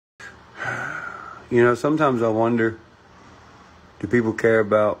You know, sometimes I wonder, do people care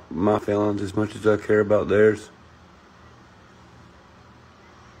about my feelings as much as I care about theirs?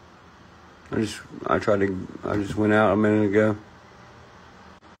 I just went out a minute ago,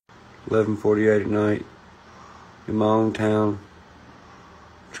 11:48 at night, in my own town,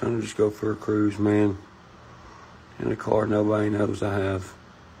 trying to just go for a cruise, man, in a car nobody knows I have.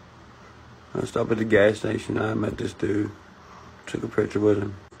 I stopped at the gas station, I met this dude, took a picture with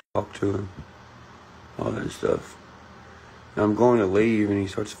him, talked to him, all that stuff. And I'm going to leave, and he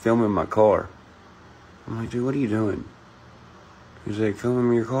starts filming my car. I'm like, dude, what are you doing? He's like,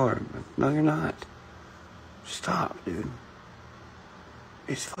 filming your car. I'm like, no, you're not. Stop, dude.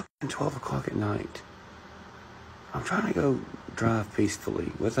 It's fucking 12 o'clock at night. I'm trying to go drive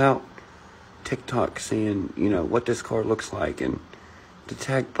peacefully without TikTok seeing, you know, what this car looks like and the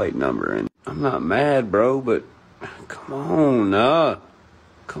tag plate number. And I'm not mad, bro, but come on,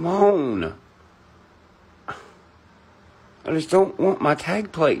 come on. I just don't want my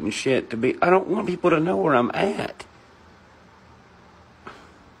tag plate and shit to be, I don't want people to know where I'm at.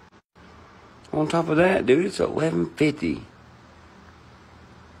 On top of that, dude, it's 11:50.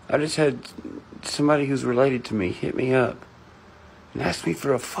 I just had somebody who's related to me hit me up and asked me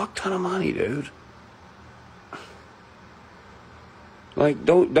for a fuck ton of money, dude. Like,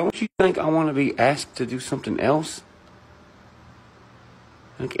 don't you think I want to be asked to do something else?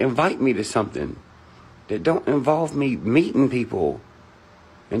 Like, invite me to something that don't involve me meeting people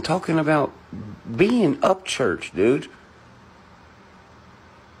and talking about being up church, dude.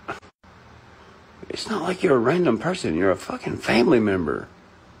 It's not like you're a random person. You're a fucking family member.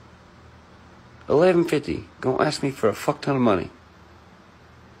 11:50. Gonna ask me for a fuck ton of money.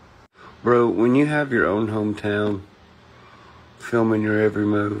 Bro, when you have your own hometown filming your every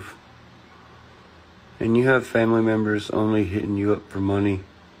move, and you have family members only hitting you up for money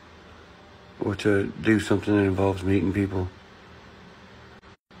or to do something that involves meeting people,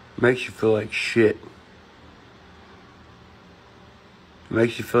 it makes you feel like shit. It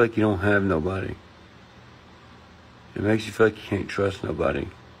makes you feel like you don't have nobody. It makes you feel like you can't trust nobody.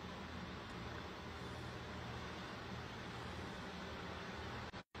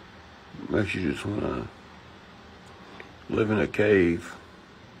 It makes you just want to live in a cave.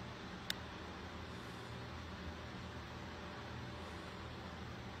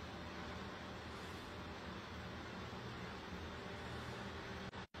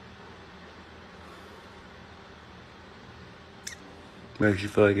 Makes you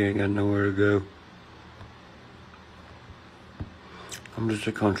feel like you ain't got nowhere to go. I'm just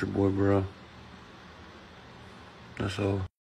a country boy, bro. That's all.